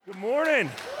Good morning.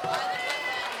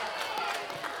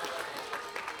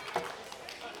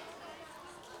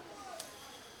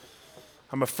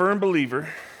 I'm a firm believer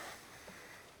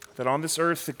that on this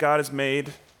earth that God has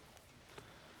made,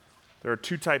 there are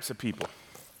two types of people.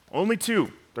 Only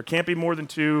two. There can't be more than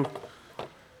two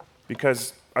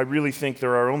because I really think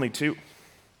there are only two.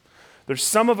 There's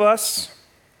some of us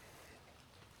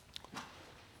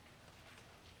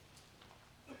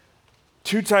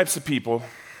two types of people.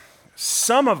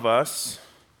 Some of us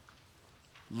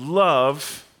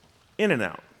love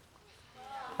In-N-Out.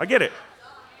 I get it.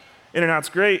 In-N-Out's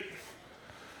great.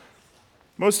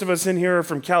 Most of us in here are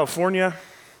from California.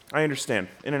 I understand.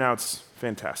 In-N-Out's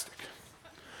fantastic.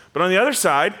 But on the other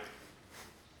side,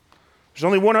 there's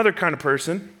only one other kind of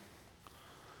person.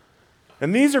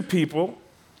 And these are people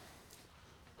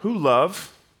who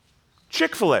love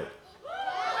Chick-fil-A.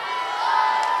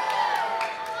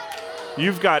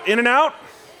 You've got In-N-Out.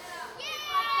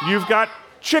 You've got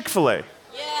Chick-fil-A.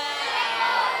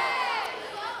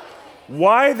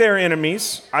 Why they're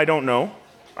enemies, I don't know.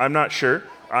 I'm not sure.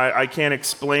 I can't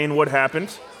explain what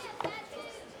happened.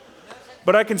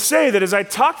 But I can say that as I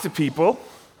talk to people,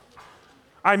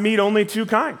 I meet only two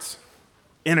kinds,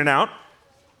 In-N-Out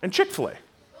and Chick-fil-A.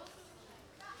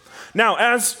 Now,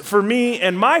 as for me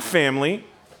and my family,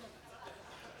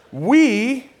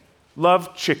 we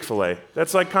love Chick-fil-A.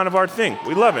 That's like kind of our thing.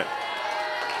 We love it.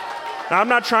 Now, I'm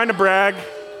not trying to brag,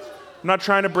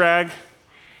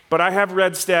 but I have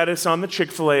red status on the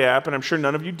Chick-fil-A app, and I'm sure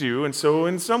none of you do, and so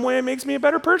in some way it makes me a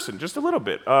better person, just a little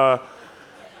bit.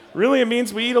 Really, it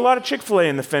means we eat a lot of Chick-fil-A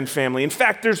in the Fenn family. In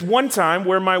fact, there's one time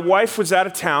where my wife was out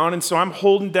of town, and so I'm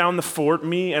holding down the fort,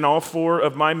 me and all four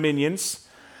of my minions,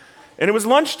 and it was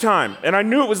lunchtime, and I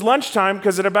knew it was lunchtime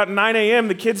because at about 9 a.m.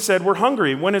 the kids said, "We're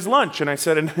hungry, when is lunch?" And I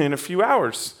said, in a few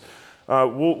hours,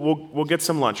 we'll get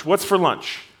some lunch. What's for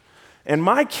lunch? And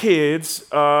my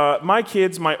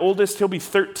oldest, he'll be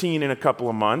 13 in a couple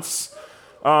of months.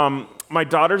 My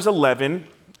daughter's 11,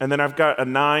 and then I've got a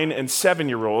 9 and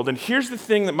 7-year-old. And here's the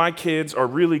thing that my kids are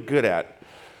really good at: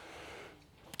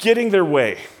 getting their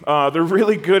way. They're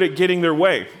really good at getting their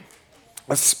way,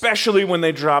 especially when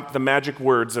they drop the magic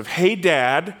words of, "Hey,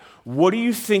 Dad, what do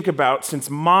you think about since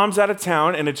Mom's out of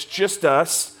town and it's just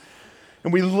us,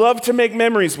 and we love to make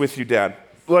memories with you, Dad.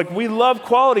 Like, we love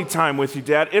quality time with you,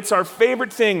 Dad. It's our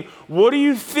favorite thing. What do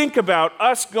you think about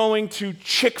us going to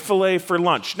Chick-fil-A for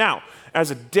lunch?" Now,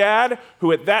 as a dad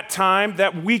who at that time,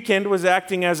 that weekend, was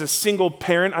acting as a single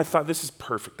parent, I thought, this is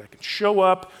perfect. I can show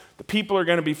up. The people are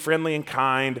going to be friendly and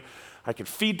kind. I can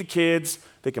feed the kids.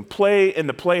 They can play in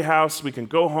the playhouse. We can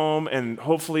go home, and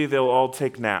hopefully they'll all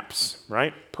take naps,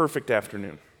 right? Perfect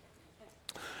afternoon.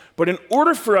 But in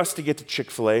order for us to get to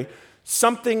Chick-fil-A,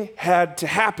 something had to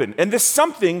happen. And this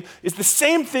something is the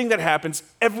same thing that happens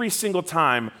every single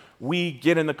time we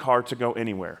get in the car to go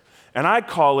anywhere. And I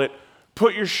call it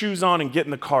put your shoes on and get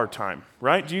in the car time,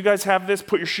 right? Do you guys have this?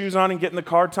 Put your shoes on and get in the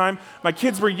car time? My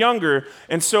kids were younger,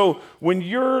 and so when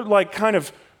you're like kind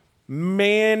of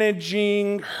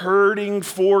managing, herding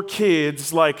 4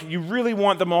 kids, like you really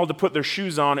want them all to put their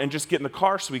shoes on and just get in the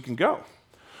car so we can go.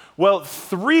 Well,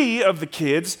 3 of the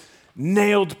kids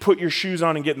nailed put your shoes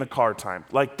on and get in the car time.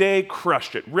 Like, they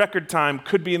crushed it. Record time,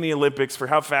 could be in the Olympics for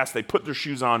how fast they put their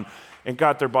shoes on and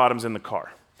got their bottoms in the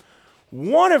car.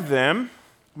 One of them,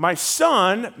 my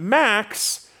son,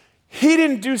 Max, he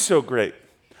didn't do so great.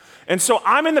 And so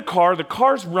I'm in the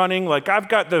car's running, like I've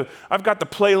got the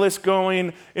playlist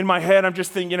going in my head. I'm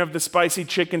just thinking of the spicy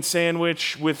chicken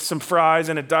sandwich with some fries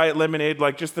and a diet lemonade,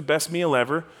 like just the best meal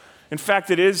ever. In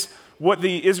fact, it is what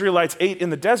the Israelites ate in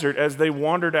the desert as they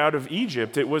wandered out of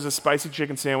Egypt. It was a spicy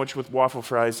chicken sandwich with waffle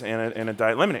fries and a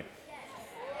diet lemonade.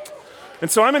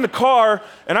 And so I'm in the car,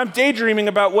 and I'm daydreaming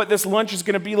about what this lunch is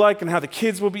going to be like and how the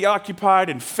kids will be occupied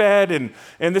and fed,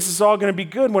 and this is all going to be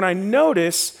good, when I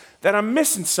notice that I'm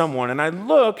missing someone. And I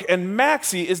look, and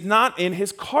Maxie is not in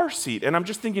his car seat. And I'm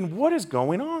just thinking, what is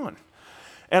going on?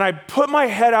 And I put my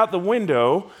head out the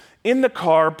window in the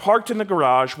car, parked in the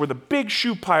garage where the big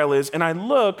shoe pile is, and I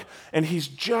look, and he's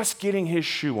just getting his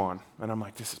shoe on. And I'm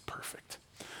like, this is perfect.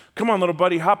 Come on, little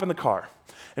buddy, hop in the car.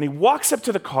 And he walks up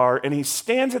to the car, and he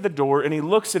stands at the door, and he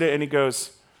looks at it, and he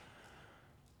goes,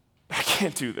 "I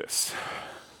can't do this."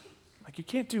 Like, you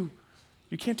can't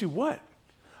do what?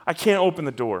 "I can't open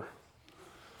the door."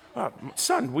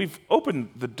 Son, we've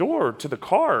opened the door to the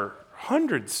car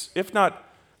hundreds, if not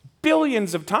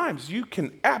billions of times. You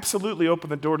can absolutely open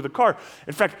the door to the car.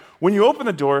 In fact, when you open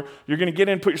the door, you're going to get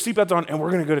in, put your seatbelt on, and we're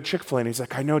going to go to Chick-fil-A. And he's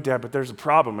like, "I know, Dad, but there's a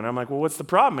problem." And I'm like, "Well, what's the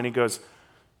problem?" And he goes,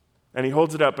 and he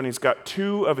holds it up, and he's got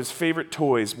 2 of his favorite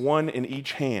toys, one in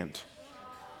each hand.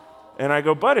 And I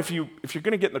go, but if you're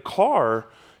going to get in the car,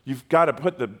 you've got to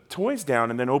put the toys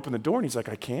down and then open the door. And he's like,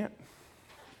 I can't.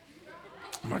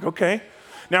 I'm like, okay.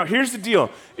 Now, here's the deal.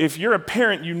 If you're a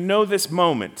parent, you know this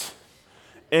moment.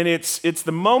 And it's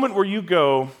the moment where you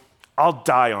go, I'll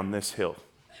die on this hill.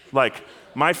 Like,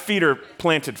 my feet are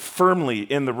planted firmly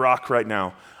in the rock right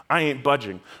now. I ain't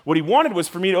budging. What he wanted was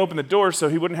for me to open the door so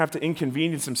he wouldn't have to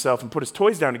inconvenience himself and put his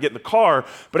toys down to get in the car.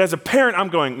 But as a parent, I'm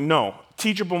going, no,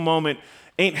 teachable moment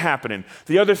ain't happening.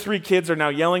 The other 3 kids are now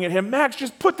yelling at him, Max,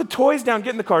 just put the toys down,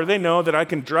 get in the car. They know that I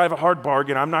can drive a hard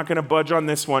bargain. I'm not going to budge on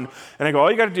this one. And I go,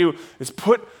 all you got to do is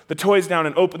put the toys down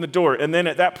and open the door. And then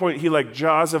at that point, he like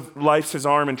jaws of life's his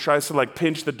arm and tries to like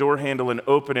pinch the door handle and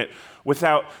open it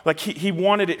without, like he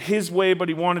wanted it his way, but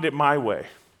he wanted it my way.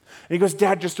 And he goes,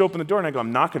 Dad, just open the door. And I go,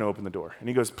 I'm not going to open the door. And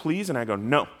he goes, please? And I go,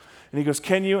 no. And he goes,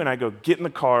 can you? And I go, get in the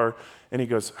car. And he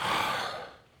goes,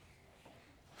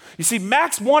 You see,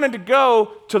 Max wanted to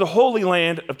go to the Holy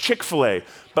Land of Chick-fil-A,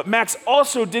 but Max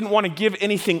also didn't want to give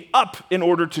anything up in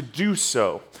order to do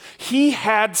so. He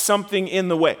had something in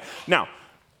the way. Now,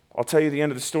 I'll tell you the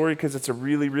end of the story because it's a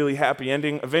really, really happy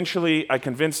ending. Eventually, I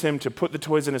convinced him to put the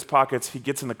toys in his pockets. He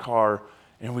gets in the car,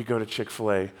 and we go to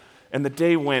Chick-fil-A. And the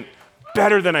day went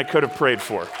better than I could have prayed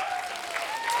for.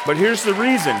 But here's the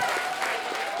reason.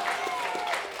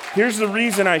 Here's the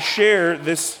reason I share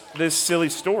this silly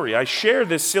story. I share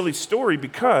this silly story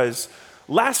because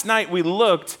last night we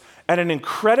looked at an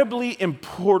incredibly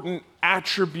important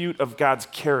attribute of God's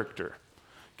character.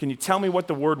 Can you tell me what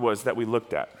the word was that we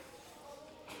looked at?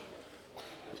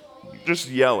 Just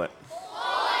yell it.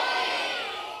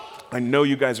 I know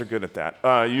you guys are good at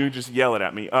that. You just yell it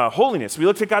at me. Holiness. We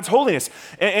looked at God's holiness.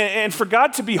 And for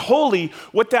God to be holy,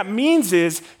 what that means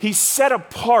is he's set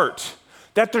apart,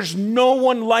 that there's no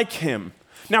one like him.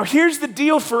 Now, here's the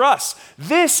deal for us.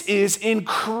 This is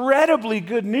incredibly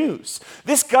good news.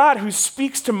 This God who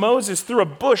speaks to Moses through a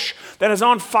bush that is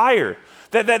on fire,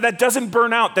 that doesn't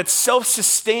burn out, that's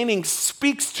self-sustaining,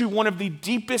 speaks to one of the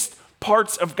deepest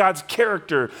parts of God's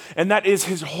character, and that is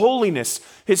his holiness,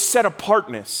 his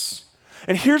set-apartness.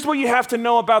 And here's what you have to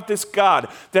know about this God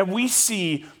that we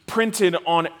see printed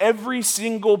on every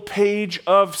single page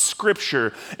of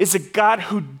Scripture is a God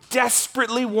who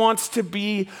desperately wants to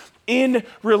be in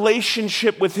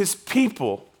relationship with his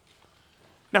people.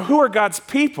 Now, who are God's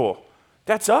people?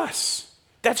 That's us.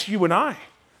 That's you and I.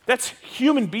 That's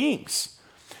human beings.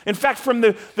 In fact, from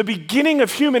the beginning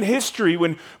of human history,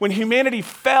 when humanity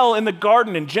fell in the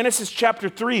garden in Genesis chapter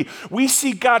 3, we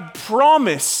see God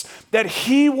promise that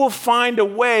he will find a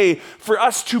way for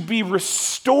us to be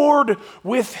restored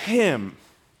with him.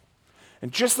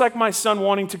 And just like my son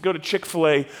wanting to go to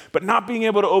Chick-fil-A, but not being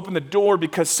able to open the door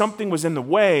because something was in the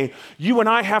way, you and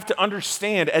I have to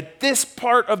understand at this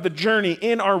part of the journey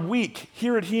in our week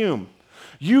here at Hume,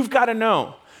 you've got to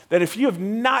know that if you have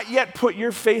not yet put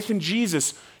your faith in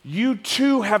Jesus, you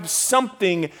too have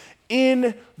something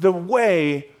in the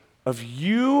way of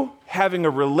you having a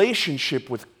relationship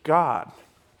with God.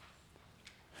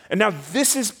 And now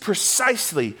this is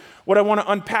precisely what I want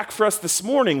to unpack for us this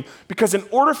morning, because in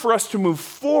order for us to move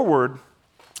forward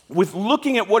with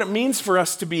looking at what it means for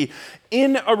us to be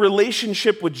in a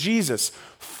relationship with Jesus,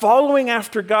 following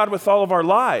after God with all of our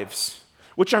lives,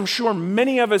 which I'm sure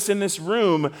many of us in this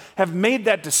room have made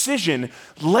that decision,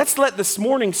 let's let this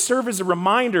morning serve as a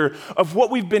reminder of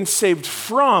what we've been saved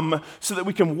from so that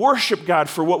we can worship God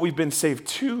for what we've been saved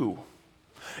to.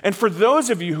 And for those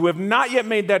of you who have not yet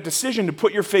made that decision to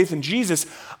put your faith in Jesus,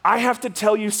 I have to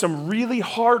tell you some really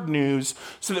hard news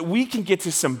so that we can get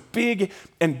to some big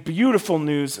and beautiful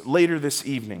news later this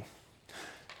evening.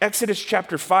 Exodus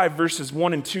chapter 5, verses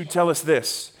 1 and 2 tell us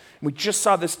this. We just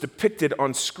saw this depicted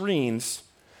on screens.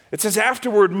 It says,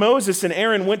 afterward, Moses and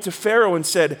Aaron went to Pharaoh and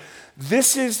said,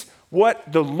 this is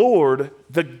what the Lord,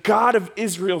 the God of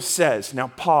Israel says. Now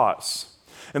pause.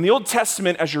 In the Old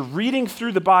Testament, as you're reading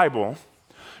through the Bible,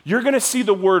 you're going to see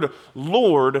the word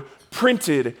Lord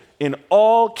printed in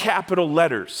all capital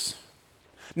letters.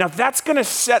 Now that's going to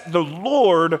set the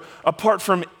Lord apart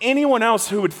from anyone else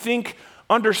who would think,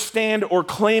 understand, or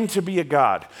claim to be a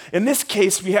god. In this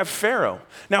case, we have Pharaoh.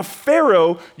 Now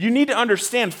Pharaoh, you need to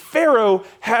understand, Pharaoh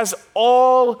has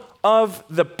all of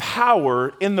the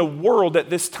power in the world at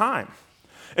this time.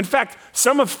 In fact,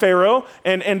 some of Pharaoh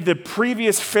and the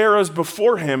previous pharaohs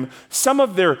before him, some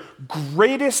of their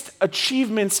greatest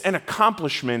achievements and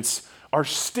accomplishments are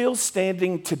still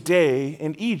standing today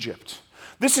in Egypt.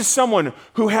 This is someone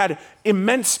who had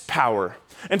immense power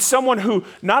and someone who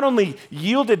not only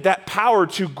yielded that power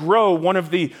to grow one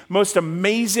of the most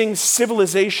amazing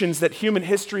civilizations that human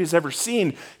history has ever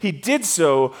seen, he did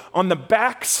so on the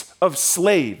backs of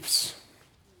slaves.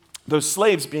 those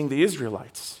slaves being the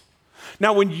Israelites.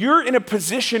 Now, when you're in a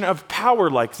position of power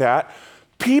like that,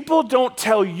 people don't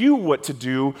tell you what to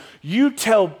do, you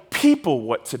tell people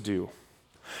what to do.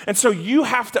 And so you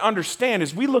have to understand,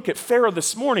 as we look at Pharaoh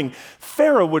this morning,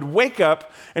 Pharaoh would wake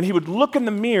up and he would look in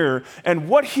the mirror, and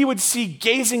what he would see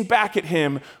gazing back at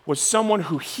him was someone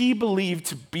who he believed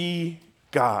to be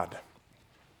God.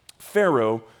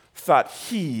 Pharaoh thought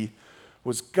he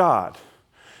was God.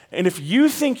 And if you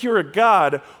think you're a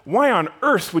God, why on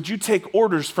earth would you take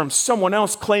orders from someone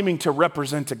else claiming to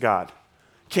represent a God?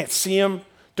 Can't see him,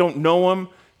 don't know him,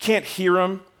 can't hear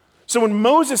him. So when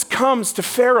Moses comes to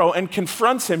Pharaoh and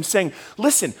confronts him saying,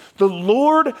 listen, the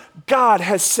Lord God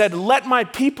has said, let my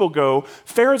people go,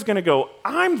 Pharaoh's going to go,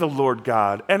 I'm the Lord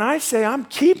God, and I say I'm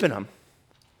keeping them.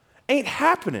 Ain't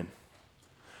happening.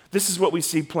 This is what we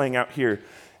see playing out here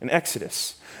in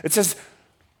Exodus. It says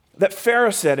that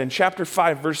Pharaoh said in chapter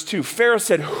 5, verse 2, Pharaoh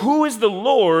said, who is the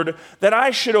Lord that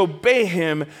I should obey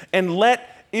him and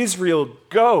let Israel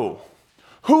go?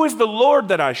 Who is the Lord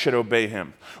that I should obey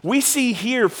him? We see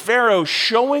here Pharaoh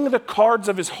showing the cards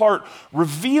of his heart,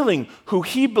 revealing who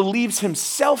he believes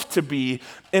himself to be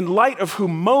in light of who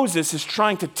Moses is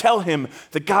trying to tell him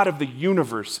the God of the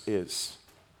universe is.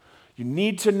 You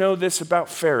need to know this about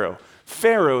Pharaoh.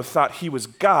 Pharaoh thought he was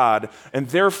God and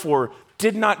therefore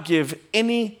did not give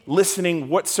any listening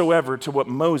whatsoever to what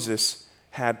Moses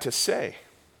had to say.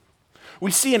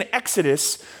 We see in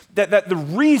Exodus that the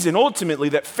reason ultimately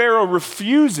that Pharaoh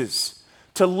refuses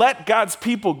to let God's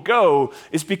people go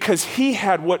is because he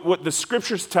had what the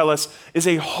scriptures tell us is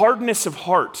a hardness of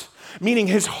heart, meaning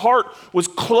his heart was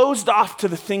closed off to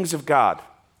the things of God.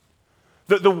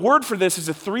 The word for this is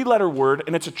a 3-letter word,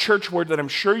 and it's a church word that I'm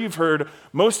sure you've heard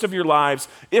most of your lives,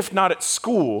 if not at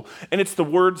school, and it's the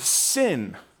word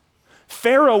sin.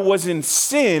 Pharaoh was in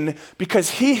sin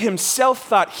because he himself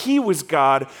thought he was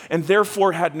God and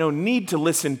therefore had no need to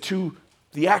listen to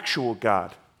the actual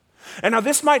God. And now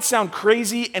this might sound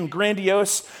crazy and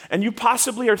grandiose, and you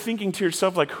possibly are thinking to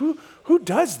yourself, like, who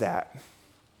does that?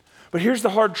 But here's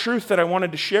the hard truth that I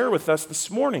wanted to share with us this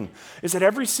morning, is that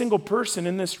every single person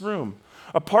in this room,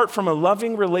 apart from a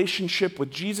loving relationship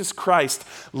with Jesus Christ,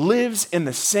 lives in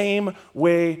the same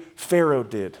way Pharaoh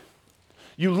did.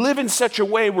 You live in such a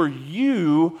way where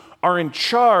you are in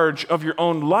charge of your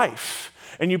own life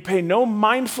and you pay no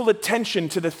mindful attention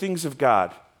to the things of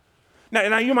God.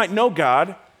 Now you might know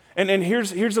God, and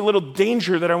here's a little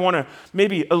danger that I want to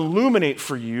maybe illuminate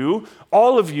for you.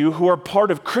 All of you who are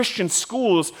part of Christian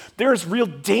schools, there is real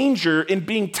danger in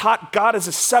being taught God as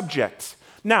a subject.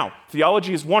 Now,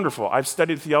 theology is wonderful. I've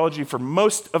studied theology for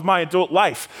most of my adult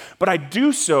life, but I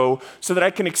do so that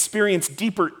I can experience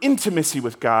deeper intimacy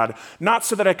with God, not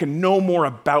so that I can know more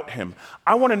about him.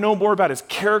 I want to know more about his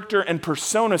character and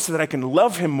persona so that I can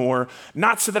love him more,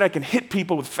 not so that I can hit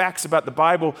people with facts about the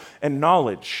Bible and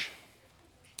knowledge.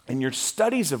 In your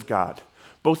studies of God,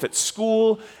 both at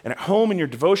school and at home in your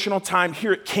devotional time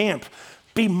here at camp,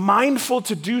 be mindful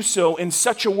to do so in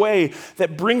such a way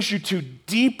that brings you to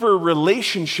deeper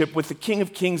relationship with the King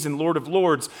of Kings and Lord of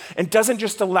Lords and doesn't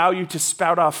just allow you to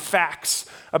spout off facts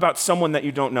about someone that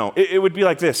you don't know. It would be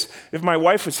like this. If my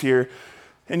wife was here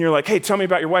and you're like, hey, tell me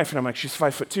about your wife. And I'm like, she's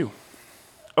 5'2".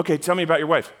 Okay, tell me about your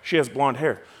wife. She has blonde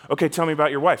hair. Okay, tell me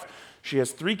about your wife. She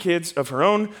has 3 kids of her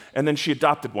own and then she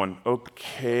adopted one.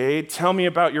 Okay, tell me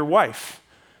about your wife.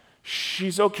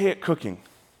 She's okay at cooking.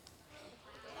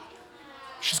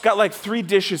 She's got like 3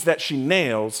 dishes that she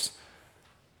nails,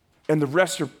 and the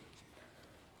rest are,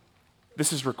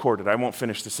 this is recorded, I won't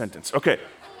finish the sentence. Okay.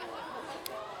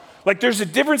 Like there's a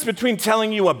difference between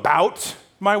telling you about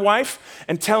my wife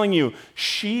and telling you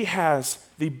she has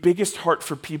the biggest heart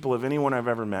for people of anyone I've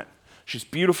ever met. She's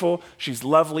beautiful, she's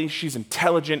lovely, she's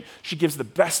intelligent, she gives the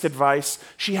best advice,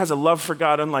 she has a love for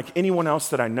God unlike anyone else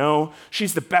that I know,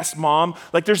 she's the best mom.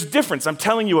 Like there's a difference. I'm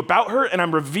telling you about her and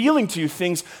I'm revealing to you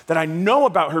things that I know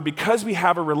about her because we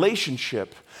have a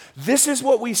relationship. This is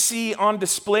what we see on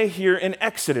display here in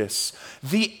Exodus.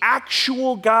 The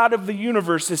actual God of the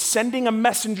universe is sending a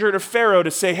messenger to Pharaoh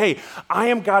to say, hey, I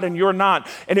am God and you're not,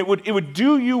 and it would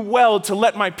do you well to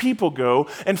let my people go.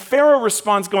 And Pharaoh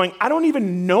responds going, I don't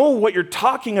even know what you're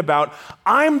talking about.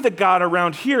 I'm the God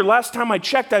around here. Last time I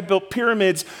checked, I built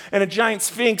pyramids and a giant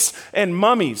sphinx and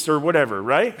mummies or whatever,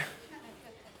 right?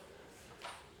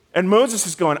 And Moses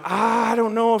is going, I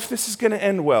don't know if this is going to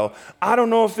end well. I don't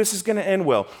know if this is going to end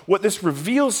well. What this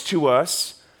reveals to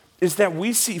us is that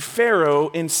we see Pharaoh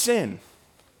in sin.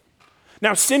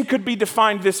 Now, sin could be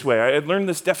defined this way. I had learned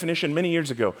this definition many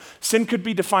years ago. Sin could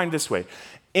be defined this way.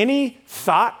 Any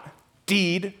thought,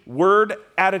 deed, word,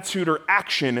 attitude, or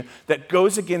action that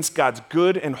goes against God's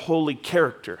good and holy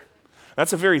character.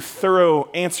 That's a very thorough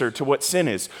answer to what sin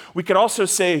is. We could also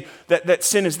say that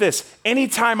sin is this: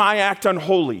 anytime I act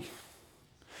unholy,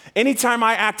 anytime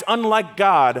I act unlike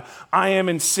God, I am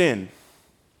in sin.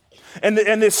 And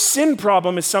this sin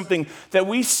problem is something that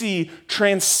we see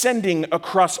transcending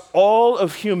across all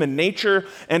of human nature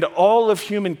and all of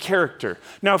human character.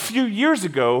 Now, a few years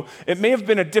ago, it may have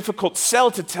been a difficult sell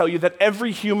to tell you that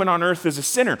every human on earth is a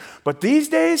sinner. But these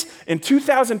days, in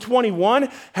 2021,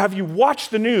 have you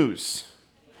watched the news?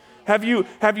 Have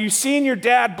you seen your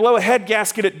dad blow a head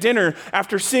gasket at dinner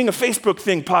after seeing a Facebook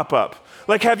thing pop up?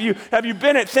 Like, have you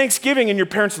been at Thanksgiving and your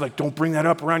parents are like, don't bring that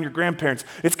up around your grandparents.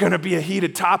 It's going to be a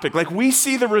heated topic. Like, we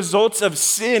see the results of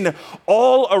sin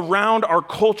all around our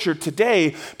culture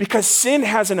today because sin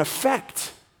has an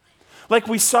effect. Like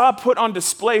we saw put on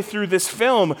display through this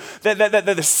film, that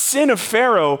the sin of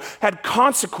Pharaoh had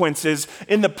consequences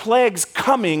in the plagues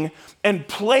coming and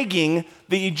plaguing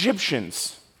the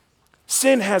Egyptians.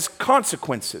 Sin has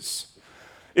consequences.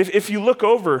 If you look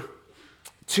over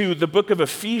to the book of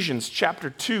Ephesians chapter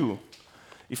 2.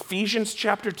 Ephesians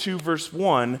chapter 2 verse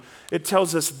 1, it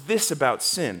tells us this about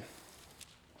sin.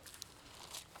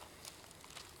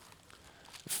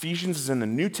 Ephesians is in the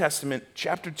New Testament,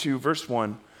 chapter 2 verse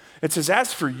 1. It says,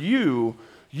 as for you,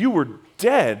 you were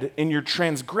dead in your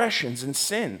transgressions and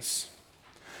sins,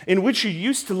 in which you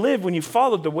used to live when you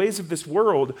followed the ways of this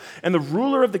world and the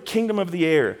ruler of the kingdom of the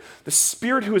air, the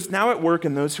spirit who is now at work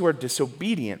in those who are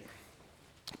disobedient.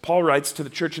 Paul writes to the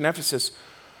church in Ephesus,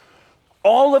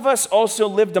 all of us also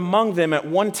lived among them at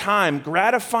one time,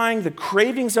 gratifying the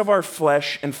cravings of our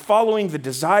flesh and following the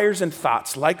desires and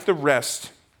thoughts. Like the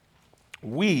rest,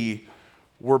 we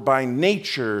were by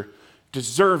nature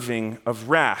deserving of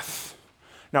wrath.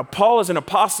 Now, Paul, as an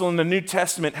apostle in the New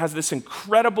Testament, has this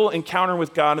incredible encounter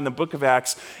with God in the book of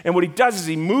Acts. And what he does is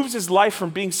he moves his life from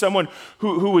being someone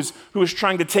who was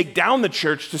trying to take down the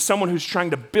church to someone who's trying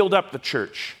to build up the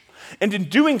church. And in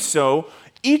doing so,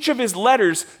 each of his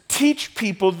letters teach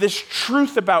people this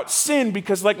truth about sin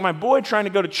because, like my boy trying to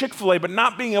go to Chick-fil-A but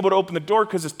not being able to open the door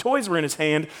because his toys were in his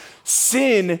hand,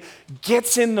 sin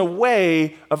gets in the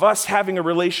way of us having a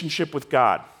relationship with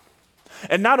God.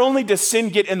 And not only does sin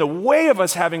get in the way of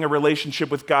us having a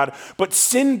relationship with God, but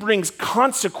sin brings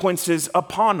consequences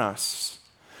upon us.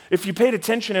 If you paid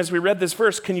attention as we read this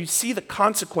verse, can you see the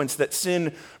consequence that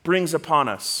sin brings upon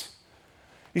us?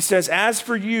 He says, as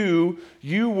for you,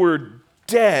 you were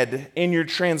dead in your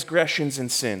transgressions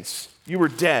and sins. You were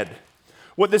dead.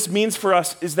 What this means for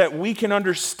us is that we can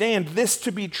understand this to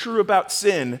be true about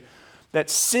sin, that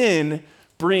sin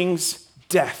brings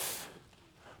death.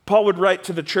 Paul would write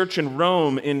to the church in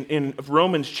Rome in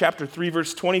Romans chapter 3,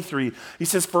 verse 23. He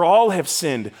says, for all have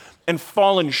sinned and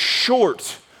fallen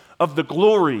short of the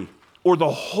glory or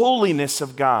the holiness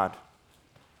of God.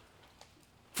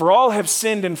 For all have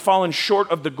sinned and fallen short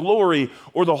of the glory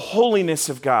or the holiness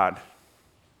of God.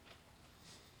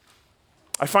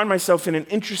 I find myself in an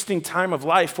interesting time of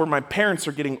life where my parents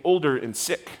are getting older and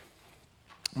sick.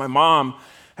 My mom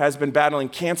has been battling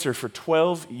cancer for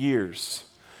 12 years.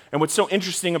 And what's so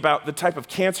interesting about the type of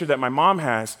cancer that my mom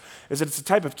has is that it's a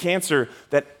type of cancer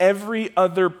that every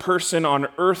other person on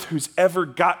earth who's ever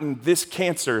gotten this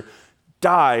cancer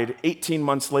died 18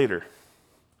 months later.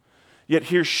 Yet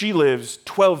here she lives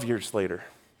 12 years later.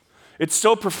 It's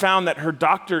so profound that her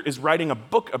doctor is writing a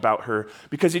book about her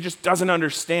because he just doesn't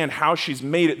understand how she's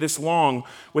made it this long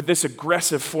with this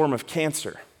aggressive form of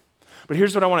cancer. But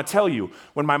here's what I want to tell you.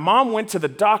 When my mom went to the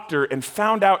doctor and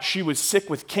found out she was sick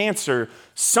with cancer,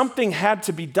 something had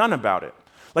to be done about it.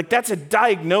 Like, that's a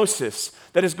diagnosis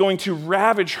that is going to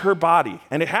ravage her body,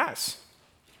 and it has.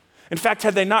 In fact,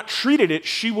 had they not treated it,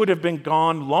 she would have been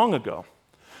gone long ago.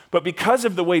 But because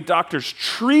of the way doctors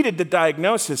treated the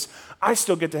diagnosis, I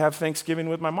still get to have Thanksgiving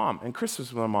with my mom and Christmas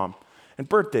with my mom and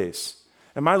birthdays.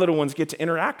 And my little ones get to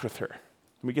interact with her.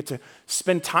 We get to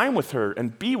spend time with her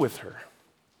and be with her.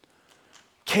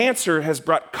 Cancer has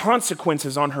brought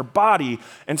consequences on her body,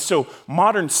 and so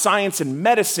modern science and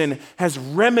medicine has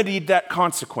remedied that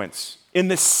consequence. In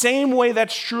the same way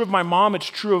that's true of my mom, it's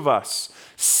true of us.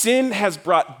 Sin has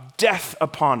brought death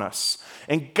upon us.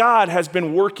 And God has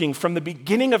been working from the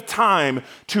beginning of time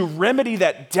to remedy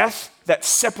that death, that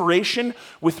separation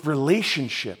with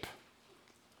relationship.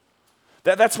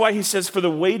 That's why he says, for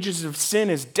the wages of sin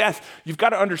is death. You've got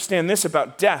to understand this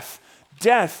about death.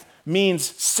 Death means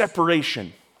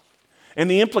separation. And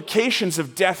the implications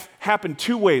of death happen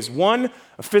two ways. One,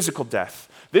 a physical death.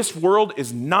 This world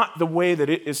is not the way that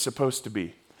it is supposed to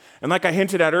be. And like I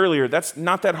hinted at earlier, that's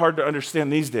not that hard to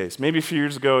understand these days. Maybe a few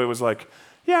years ago it was like,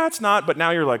 yeah, it's not, but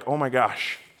now you're like, oh my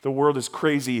gosh, the world is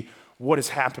crazy. What is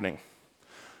happening?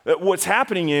 What's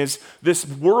happening is this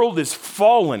world is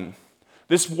fallen.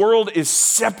 This world is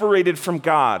separated from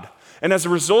God. And as a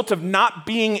result of not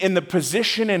being in the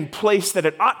position and place that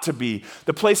it ought to be,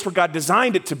 the place where God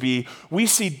designed it to be, we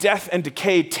see death and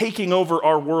decay taking over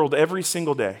our world every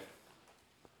single day.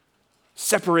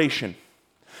 Separation.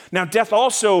 Now, death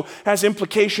also has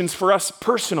implications for us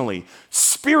personally.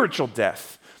 Spiritual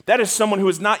death. That is someone who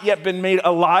has not yet been made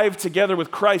alive together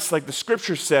with Christ, like the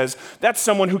scripture says. That's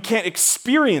someone who can't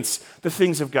experience the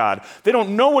things of God. They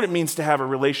don't know what it means to have a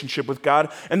relationship with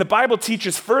God. And the Bible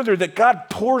teaches further that God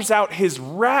pours out his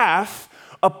wrath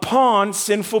upon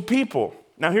sinful people.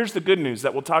 Now, here's the good news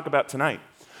that we'll talk about tonight.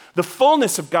 The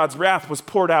fullness of God's wrath was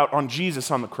poured out on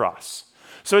Jesus on the cross.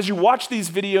 So as you watch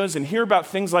these videos and hear about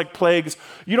things like plagues,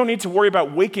 you don't need to worry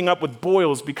about waking up with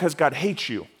boils because God hates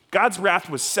you. God's wrath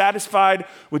was satisfied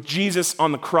with Jesus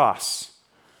on the cross.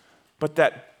 But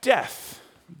that death,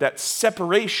 that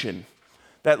separation,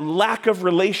 that lack of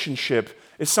relationship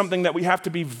is something that we have to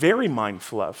be very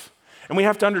mindful of. And we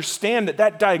have to understand that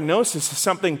that diagnosis is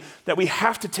something that we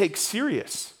have to take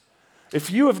serious. If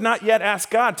you have not yet asked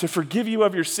God to forgive you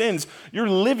of your sins, you're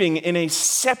living in a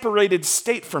separated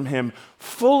state from him,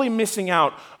 fully missing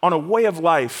out on a way of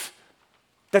life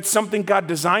that's something God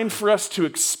designed for us to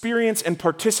experience and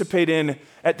participate in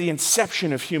at the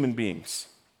inception of human beings.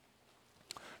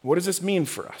 What does this mean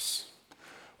for us?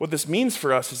 What this means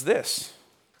for us is this.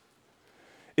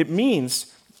 It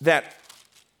means that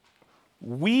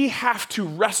we have to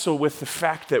wrestle with the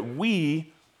fact that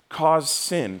we cause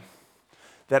sin.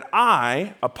 That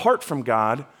I, apart from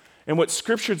God, am what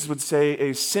scriptures would say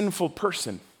a sinful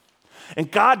person. And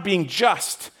God being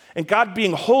just and God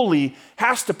being holy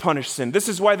has to punish sin. This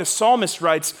is why the psalmist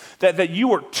writes that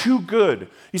you are too good.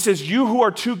 He says, you who are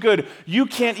too good, you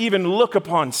can't even look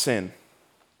upon sin.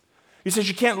 He says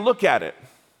you can't look at it.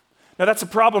 Now that's a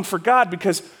problem for God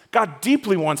because God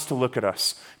deeply wants to look at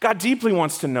us. God deeply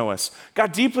wants to know us.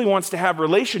 God deeply wants to have a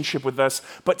relationship with us,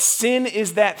 but sin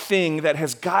is that thing that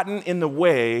has gotten in the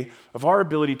way of our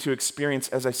ability to experience,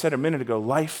 as I said a minute ago,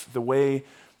 life the way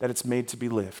that it's made to be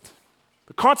lived.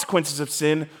 The consequences of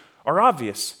sin are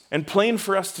obvious and plain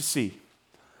for us to see.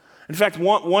 In fact,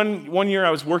 one year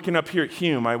I was working up here at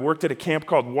Hume. I worked at a camp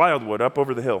called Wildwood up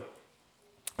over the hill.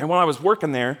 And while I was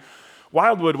working there,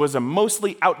 Wildwood was a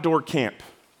mostly outdoor camp.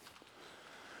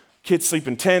 Kids sleep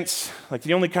in tents. Like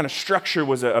the only kind of structure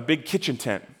was a big kitchen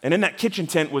tent. And in that kitchen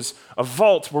tent was a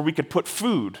vault where we could put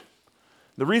food.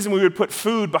 The reason we would put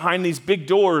food behind these big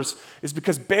doors is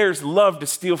because bears love to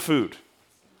steal food.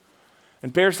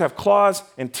 And bears have claws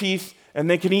and teeth, and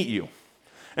they can eat you.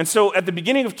 And so at the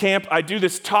beginning of camp, I do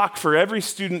this talk for every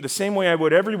student the same way I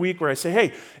would every week, where I say,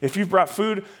 hey, if you've brought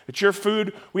food, it's your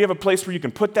food. We have a place where you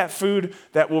can put that food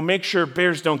that will make sure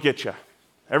bears don't get you.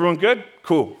 Everyone good?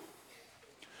 Cool.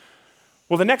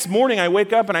 Well, the next morning I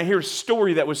wake up and I hear a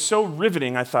story that was so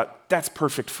riveting, I thought, that's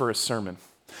perfect for a sermon.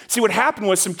 See, what happened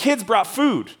was some kids brought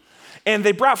food, and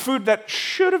they brought food that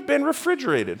should have been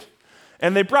refrigerated.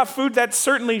 And they brought food that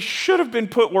certainly should have been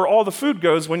put where all the food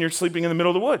goes when you're sleeping in the middle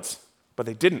of the woods, but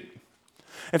they didn't.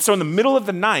 And so in the middle of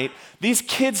the night, these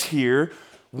kids hear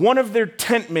one of their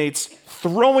tent mates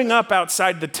throwing up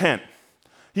outside the tent.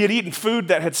 He had eaten food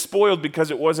that had spoiled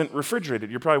because it wasn't refrigerated.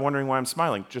 You're probably wondering why I'm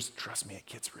smiling. Just trust me, it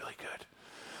gets really good.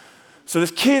 So this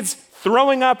kid's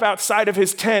throwing up outside of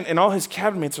his tent, and all his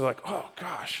cabin mates are like, oh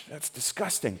gosh, that's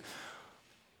disgusting.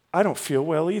 I don't feel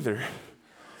well either.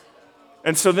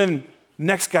 And so then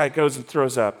next guy goes and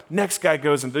throws up. Next guy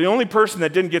goes, and the only person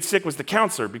that didn't get sick was the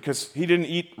counselor because he didn't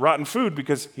eat rotten food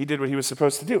because he did what he was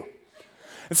supposed to do.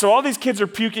 And so all these kids are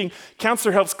puking.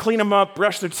 Counselor helps clean them up,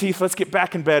 brush their teeth, let's get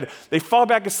back in bed. They fall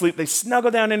back asleep. They snuggle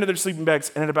down into their sleeping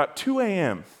bags, and at about 2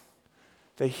 a.m.,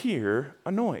 they hear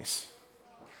a noise.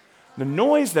 The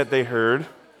noise that they heard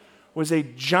was a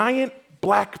giant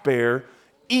black bear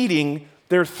eating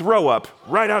their throw up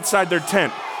right outside their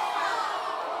tent.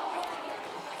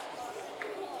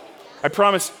 I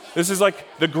promise, this is like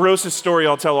the grossest story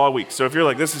I'll tell all week. So if you're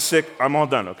like, this is sick, I'm all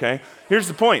done, okay? Here's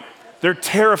the point. They're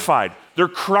terrified. They're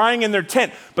crying in their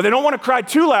tent, but they don't want to cry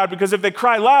too loud because if they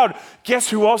cry loud, guess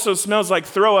who also smells like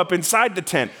throw up inside the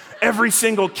tent? Every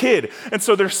single kid. And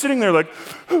so they're sitting there like,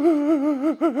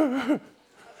 the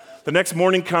next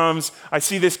morning comes, I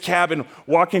see this cabin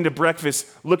walking to breakfast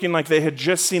looking like they had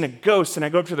just seen a ghost, and I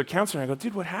go up to their counselor and I go,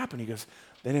 dude, what happened? He goes,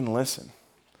 they didn't listen.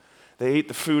 They ate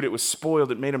the food, it was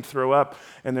spoiled, it made them throw up,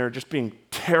 and they're just being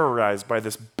terrorized by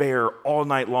this bear all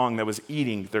night long that was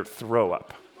eating their throw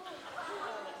up.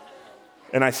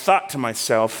 And I thought to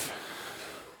myself,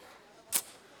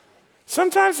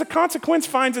 Sometimes the consequence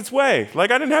finds its way.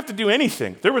 Like I didn't have to do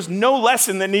anything. There was no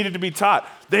lesson that needed to be taught.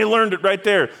 They learned it right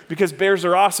there because bears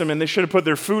are awesome and they should have put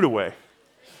their food away.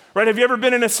 Right? Have you ever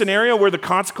been in a scenario where the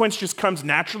consequence just comes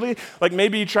naturally? Like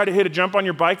maybe you try to hit a jump on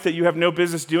your bike that you have no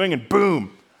business doing and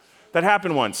boom. That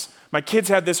happened once. My kids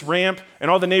had this ramp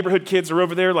and all the neighborhood kids are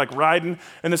over there like riding.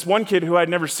 And this one kid who I'd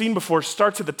never seen before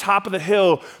starts at the top of the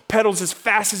hill, pedals as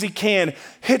fast as he can,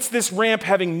 hits this ramp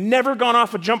having never gone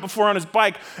off a jump before on his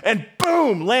bike, and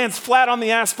boom, lands flat on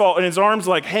the asphalt and his arm's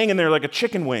like hanging there like a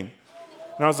chicken wing.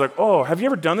 And I was like, oh, have you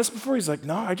ever done this before? He's like,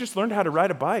 no, I just learned how to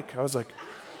ride a bike. I was like,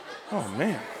 oh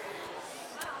man.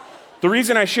 The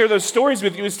reason I share those stories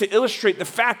with you is to illustrate the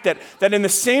fact that in the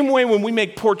same way when we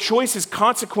make poor choices,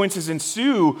 consequences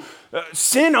ensue.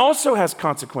 Sin also has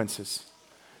consequences.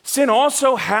 Sin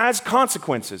also has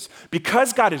consequences.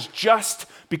 Because God is just,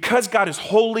 because God is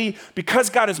holy, because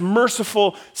God is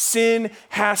merciful, sin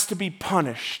has to be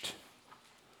punished.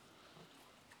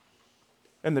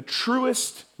 And the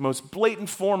truest, most blatant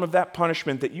form of that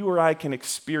punishment that you or I can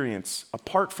experience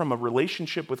apart from a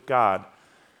relationship with God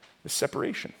is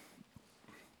separation.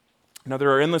 Now,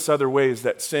 there are endless other ways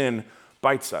that sin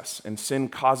bites us and sin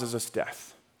causes us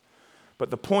death. But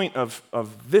the point of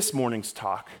this morning's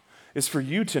talk is for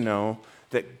you to know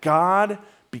that God,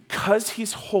 because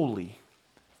he's holy,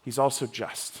 he's also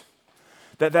just.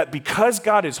 That because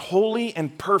God is holy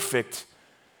and perfect,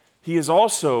 he is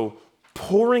also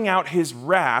pouring out his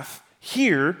wrath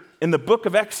here in the book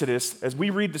of Exodus, as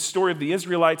we read the story of the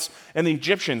Israelites and the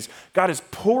Egyptians. God is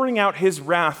pouring out his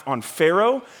wrath on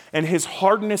Pharaoh and his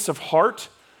hardness of heart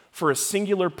for a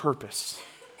singular purpose,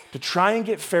 to try and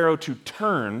get Pharaoh to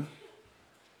turn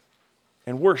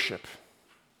and worship.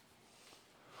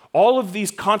 All of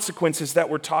these consequences that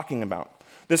we're talking about,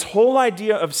 this whole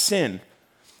idea of sin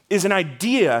is an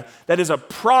idea that is a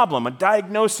problem, a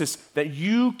diagnosis that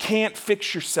you can't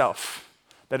fix yourself,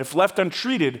 that if left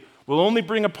untreated, will only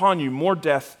bring upon you more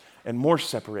death and more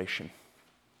separation.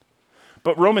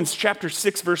 But Romans chapter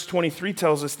 6, verse 23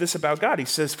 tells us this about God. He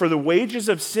says, for the wages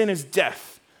of sin is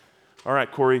death. All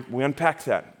right, Corey, we unpacked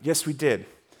that. Yes, we did.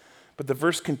 But the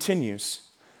verse continues,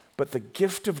 but the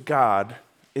gift of God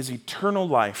is eternal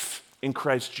life in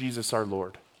Christ Jesus our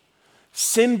Lord.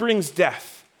 Sin brings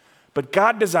death, but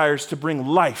God desires to bring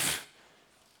life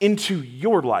into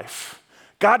your life.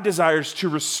 God desires to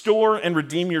restore and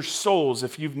redeem your souls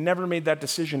if you've never made that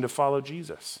decision to follow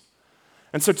Jesus.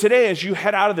 And so today, as you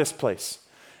head out of this place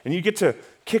and you get to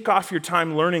kick off your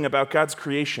time learning about God's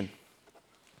creation,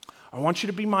 I want you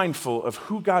to be mindful of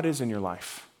who God is in your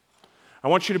life. I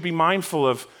want you to be mindful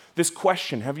of this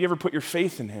question: have you ever put your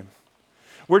faith in him?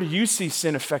 Where do you see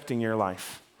sin affecting your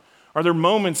life? Are there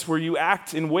moments where you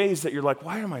act in ways that you're like,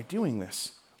 why am I doing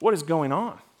this? What is going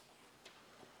on?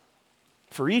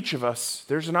 For each of us,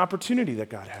 there's an opportunity that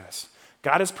God has.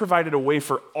 God has provided a way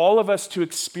for all of us to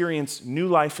experience new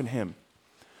life in him.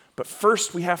 But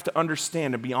first, we have to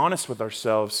understand and be honest with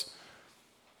ourselves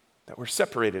that we're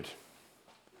separated.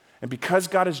 And because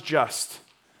God is just,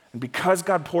 and because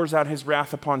God pours out his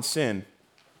wrath upon sin,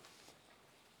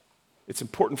 it's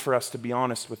important for us to be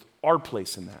honest with our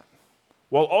place in that,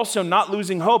 while also not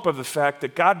losing hope of the fact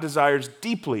that God desires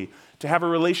deeply to have a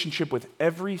relationship with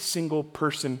every single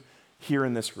person here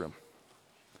in this room.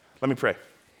 Let me pray.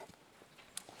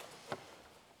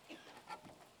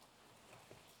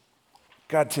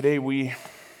 God, today we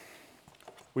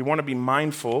want to be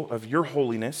mindful of your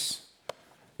holiness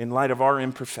in light of our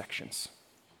imperfections.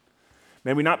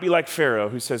 May we not be like Pharaoh,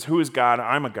 who says, who is God?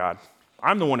 I'm a God.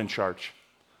 I'm the one in charge.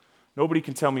 Nobody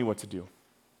can tell me what to do.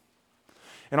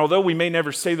 And although we may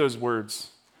never say those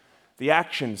words, the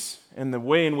actions and the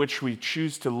way in which we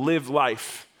choose to live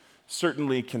life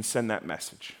certainly can send that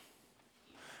message.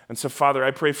 And so, Father,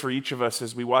 I pray for each of us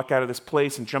as we walk out of this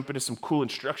place and jump into some cool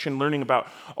instruction, learning about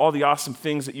all the awesome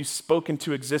things that you spoke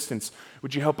into existence.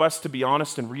 Would you help us to be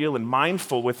honest and real and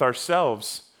mindful with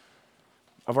ourselves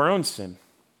of our own sin?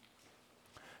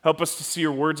 Help us to see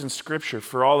your words in Scripture,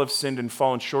 for all have sinned and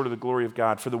fallen short of the glory of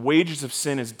God. For the wages of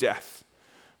sin is death,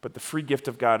 but the free gift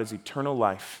of God is eternal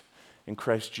life in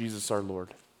Christ Jesus our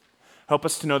Lord. Help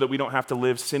us to know that we don't have to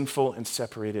live sinful and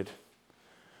separated.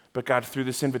 But God, through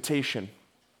this invitation,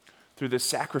 through this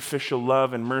sacrificial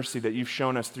love and mercy that you've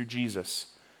shown us through Jesus,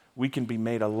 we can be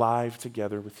made alive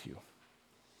together with you.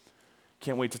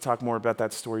 Can't wait to talk more about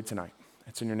that story tonight.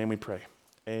 It's in your name we pray.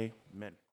 Amen.